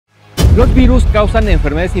Los virus causan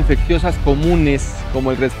enfermedades infecciosas comunes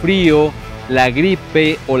como el resfrío, la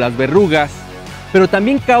gripe o las verrugas, pero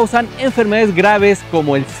también causan enfermedades graves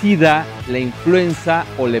como el SIDA, la influenza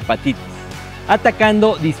o la hepatitis,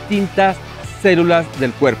 atacando distintas células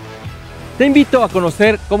del cuerpo. Te invito a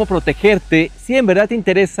conocer cómo protegerte si en verdad te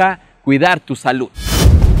interesa cuidar tu salud.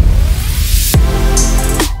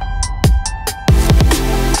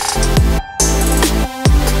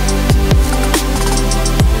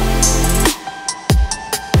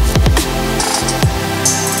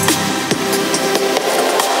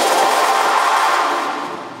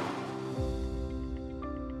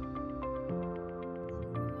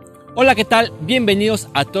 Hola, ¿qué tal? Bienvenidos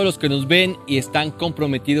a todos los que nos ven y están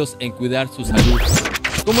comprometidos en cuidar su salud.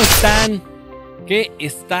 ¿Cómo están? ¿Qué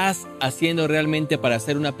estás haciendo realmente para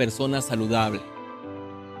ser una persona saludable?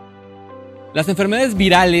 Las enfermedades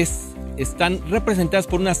virales están representadas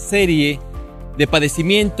por una serie de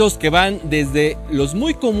padecimientos que van desde los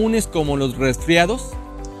muy comunes como los resfriados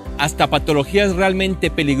hasta patologías realmente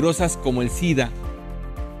peligrosas como el SIDA,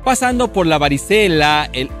 pasando por la varicela,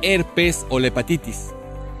 el herpes o la hepatitis.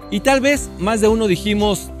 Y tal vez más de uno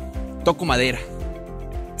dijimos, toco madera.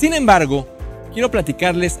 Sin embargo, quiero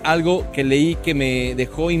platicarles algo que leí que me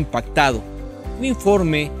dejó impactado. Un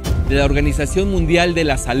informe de la Organización Mundial de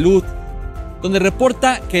la Salud, donde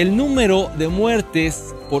reporta que el número de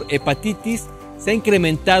muertes por hepatitis se ha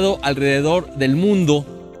incrementado alrededor del mundo,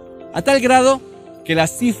 a tal grado que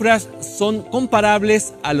las cifras son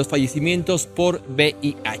comparables a los fallecimientos por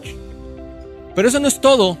VIH. Pero eso no es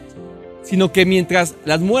todo, sino que mientras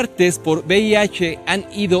las muertes por VIH han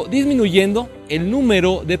ido disminuyendo, el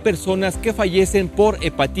número de personas que fallecen por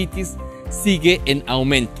hepatitis sigue en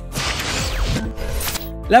aumento.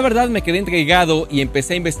 La verdad me quedé intrigado y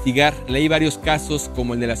empecé a investigar. Leí varios casos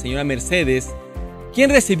como el de la señora Mercedes,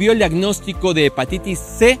 quien recibió el diagnóstico de hepatitis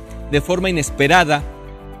C de forma inesperada.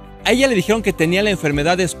 A ella le dijeron que tenía la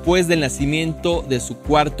enfermedad después del nacimiento de su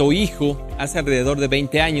cuarto hijo, hace alrededor de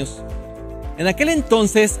 20 años. En aquel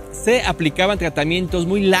entonces se aplicaban tratamientos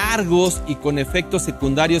muy largos y con efectos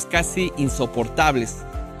secundarios casi insoportables,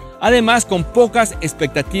 además con pocas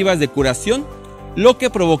expectativas de curación, lo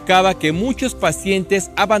que provocaba que muchos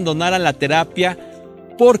pacientes abandonaran la terapia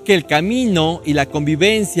porque el camino y la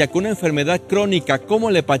convivencia con una enfermedad crónica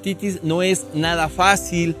como la hepatitis no es nada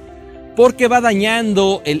fácil, porque va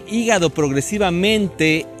dañando el hígado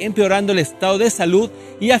progresivamente, empeorando el estado de salud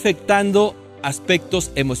y afectando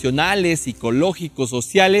aspectos emocionales, psicológicos,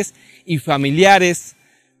 sociales y familiares.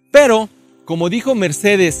 Pero, como dijo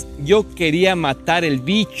Mercedes, yo quería matar el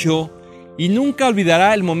bicho, y nunca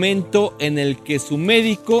olvidará el momento en el que su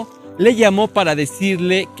médico le llamó para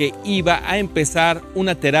decirle que iba a empezar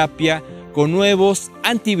una terapia con nuevos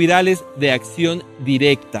antivirales de acción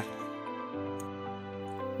directa.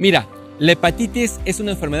 Mira, la hepatitis es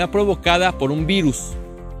una enfermedad provocada por un virus.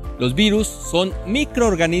 Los virus son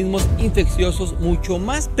microorganismos infecciosos mucho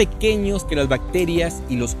más pequeños que las bacterias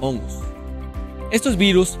y los hongos. Estos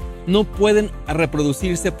virus no pueden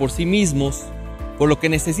reproducirse por sí mismos, por lo que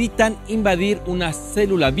necesitan invadir una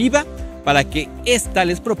célula viva para que ésta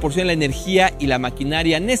les proporcione la energía y la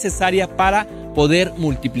maquinaria necesaria para poder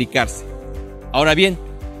multiplicarse. Ahora bien,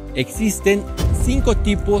 existen 5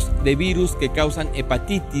 tipos de virus que causan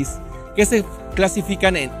hepatitis que se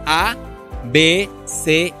clasifican en A, B,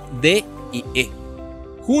 C, D y E.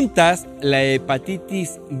 Juntas, la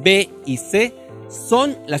hepatitis B y C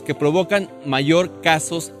son las que provocan mayor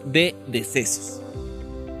casos de decesos.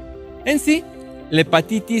 En sí, la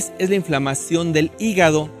hepatitis es la inflamación del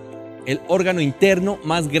hígado, el órgano interno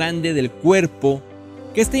más grande del cuerpo,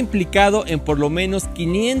 que está implicado en por lo menos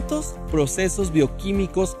 500 procesos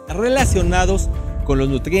bioquímicos relacionados con los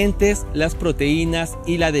nutrientes, las proteínas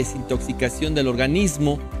y la desintoxicación del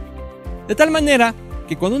organismo. De tal manera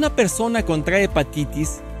que cuando una persona contrae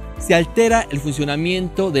hepatitis, se altera el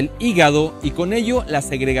funcionamiento del hígado y con ello la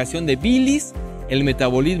segregación de bilis, el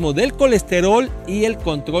metabolismo del colesterol y el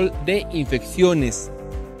control de infecciones.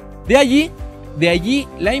 De allí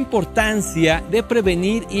la importancia de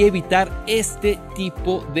prevenir y evitar este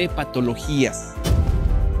tipo de patologías.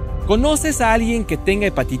 ¿Conoces a alguien que tenga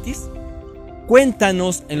hepatitis?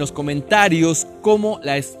 Cuéntanos en los comentarios cómo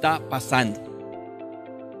la está pasando.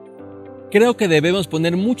 Creo que debemos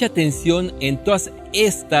poner mucha atención en todas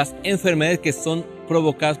estas enfermedades que son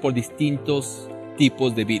provocadas por distintos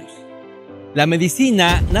tipos de virus. La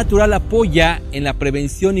medicina natural apoya en la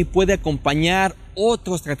prevención y puede acompañar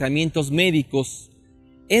otros tratamientos médicos.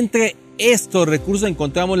 Entre estos recursos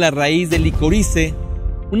encontramos la raíz del licorice,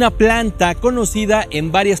 una planta conocida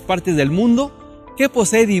en varias partes del mundo que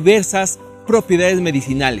posee diversas propiedades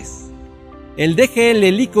medicinales. El DGL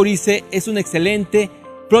licorice es un excelente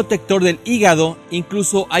protector del hígado.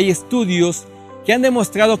 Incluso hay estudios que han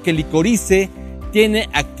demostrado que el licorice tiene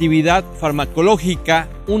actividad farmacológica.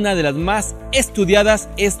 Una de las más estudiadas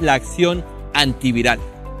es la acción antiviral,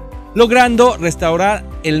 logrando restaurar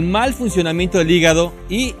el mal funcionamiento del hígado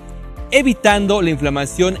y evitando la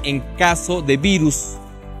inflamación en caso de virus.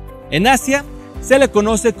 En Asia se le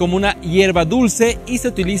conoce como una hierba dulce y se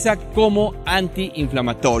utiliza como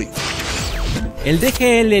antiinflamatorio. El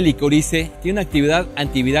DGL licorice tiene una actividad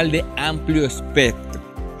antiviral de amplio espectro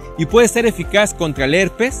y puede ser eficaz contra el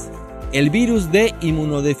herpes, el virus de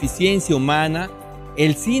inmunodeficiencia humana,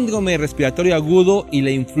 el síndrome respiratorio agudo y la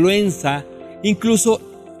influenza. Incluso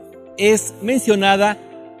es mencionada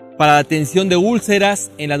para la atención de úlceras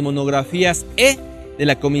en las monografías E de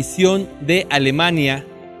la Comisión de Alemania,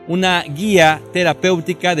 una guía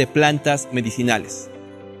terapéutica de plantas medicinales.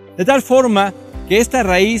 De tal forma que esta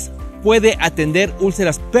raíz puede atender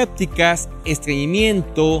úlceras pépticas,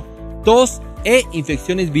 estreñimiento, tos e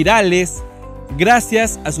infecciones virales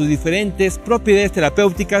gracias a sus diferentes propiedades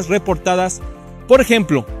terapéuticas reportadas. Por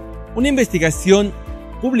ejemplo, una investigación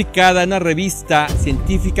publicada en una revista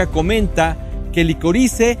científica comenta que el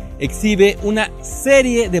licorice exhibe una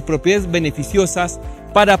serie de propiedades beneficiosas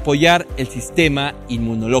para apoyar el sistema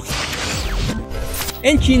inmunológico.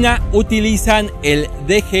 En China utilizan el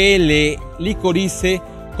DGL licorice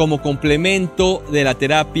como complemento de la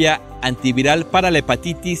terapia antiviral para la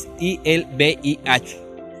hepatitis y el VIH,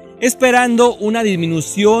 esperando una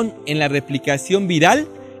disminución en la replicación viral,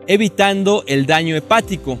 evitando el daño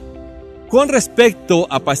hepático. Con respecto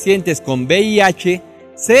a pacientes con VIH,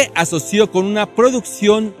 se asoció con una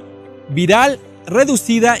producción viral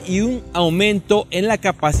reducida y un aumento en la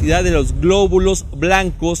capacidad de los glóbulos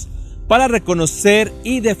blancos para reconocer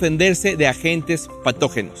y defenderse de agentes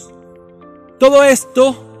patógenos. Todo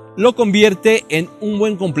esto lo convierte en un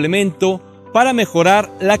buen complemento para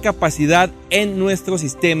mejorar la capacidad en nuestro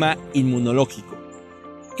sistema inmunológico.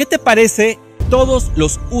 ¿Qué te parece todos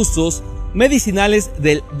los usos medicinales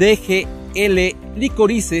del DGL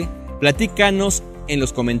licorice? Platícanos en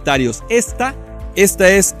los comentarios. Esta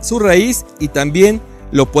es su raíz y también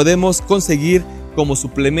lo podemos conseguir como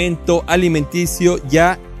suplemento alimenticio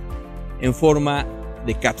ya en forma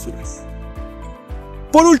de cápsulas.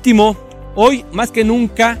 Por último, hoy más que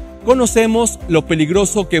nunca conocemos lo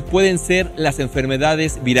peligroso que pueden ser las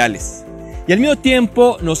enfermedades virales y al mismo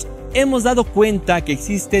tiempo nos hemos dado cuenta que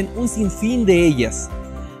existen un sinfín de ellas,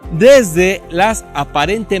 desde las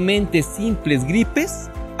aparentemente simples gripes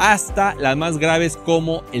hasta las más graves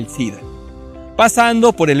como el SIDA,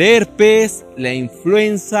 pasando por el herpes, la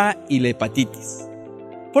influenza y la hepatitis.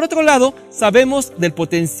 Por otro lado, sabemos del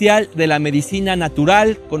potencial de la medicina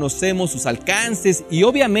natural, conocemos sus alcances y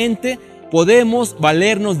obviamente podemos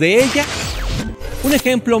valernos de ella. Un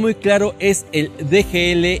ejemplo muy claro es el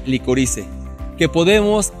DGL licorice, que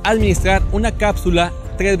podemos administrar una cápsula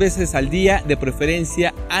 3 veces al día, de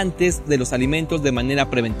preferencia antes de los alimentos de manera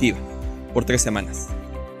preventiva, por 3 semanas,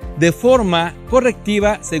 de forma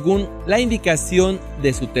correctiva según la indicación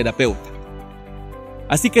de su terapeuta.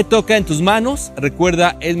 Así que toca en tus manos.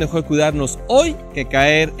 Recuerda, es mejor cuidarnos hoy que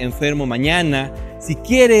caer enfermo mañana. Si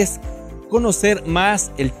quieres conocer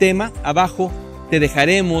más el tema, abajo te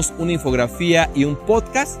dejaremos una infografía y un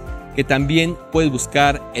podcast que también puedes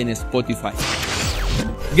buscar en Spotify.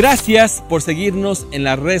 Gracias por seguirnos en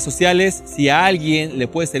las redes sociales. Si a alguien le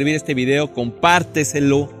puede servir este video,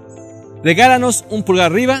 compárteselo. Regálanos un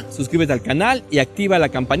pulgar arriba, suscríbete al canal y activa la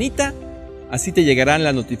campanita. Así te llegarán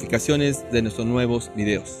las notificaciones de nuestros nuevos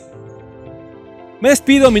videos. Me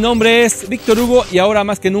despido, mi nombre es Víctor Hugo y ahora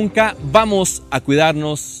más que nunca vamos a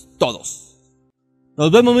cuidarnos todos.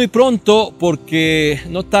 Nos vemos muy pronto porque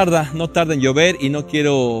no tarda en llover y no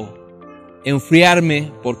quiero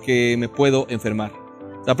enfriarme porque me puedo enfermar.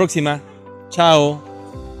 Hasta la próxima. Chao.